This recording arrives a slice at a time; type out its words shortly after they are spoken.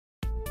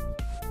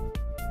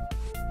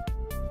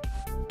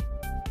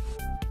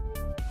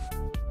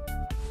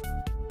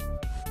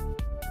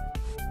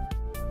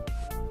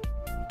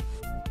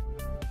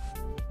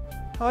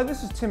Hi,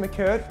 this is Tim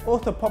Akkurt,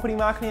 author, property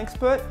marketing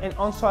expert and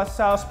on-site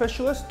sales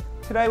specialist.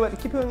 Today we're at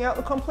the Kippa-Ring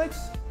Outlook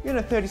complex,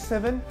 Unit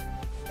 37,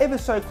 ever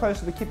so close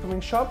to the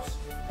Kippa-Ring shops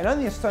and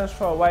only a stone's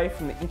throw away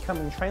from the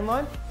incoming train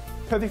line.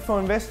 Perfect for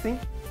investing.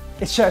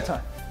 It's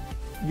showtime.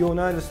 You'll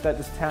notice that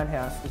this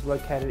townhouse is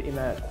located in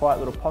a quiet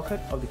little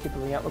pocket of the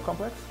Kippa-Ring Outlook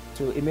complex.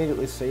 So you'll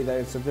immediately see that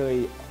it's a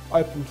very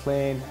open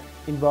plan,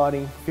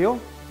 inviting feel.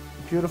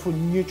 Beautiful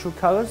neutral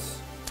colours,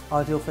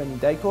 ideal for any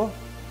decor.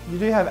 You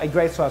do have a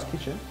great sized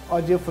kitchen,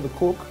 ideal for the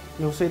cook.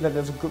 You'll see that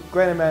there's a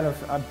great amount of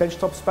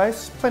benchtop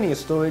space, plenty of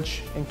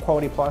storage and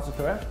quality appliances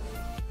throughout.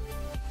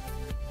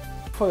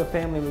 For the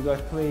family, we've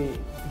got 3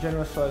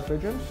 generous sized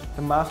bedrooms,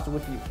 the master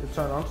with its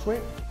own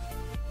ensuite.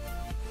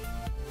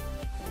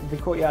 The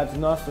courtyard's a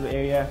nice little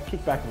area,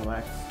 kick back and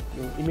relax.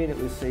 You'll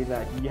immediately see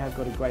that you have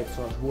got a great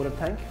sized water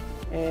tank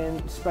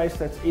and space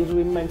that's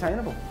easily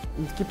maintainable.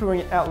 The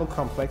Kippa-Ring Outlook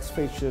complex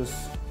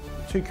features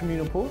 2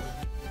 communal pools.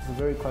 It's a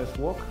very close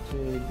walk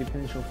to the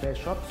Peninsula Fair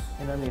shops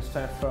and only a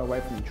stone's throw away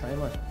from the train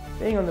line.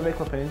 Being on the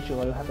Realty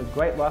Peninsula, you'll have a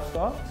great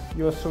lifestyle.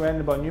 You're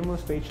surrounded by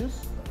numerous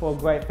beaches for a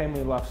great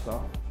family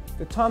lifestyle.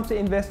 The time to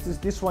invest is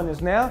this one is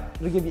now.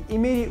 It'll give you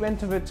immediate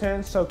rental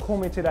returns, so call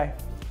me today.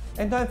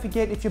 And don't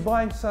forget, if you're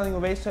buying, selling or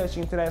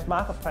researching today's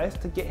marketplace,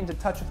 to get into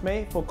touch with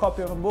me for a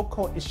copy of a book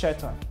called It's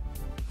Showtime.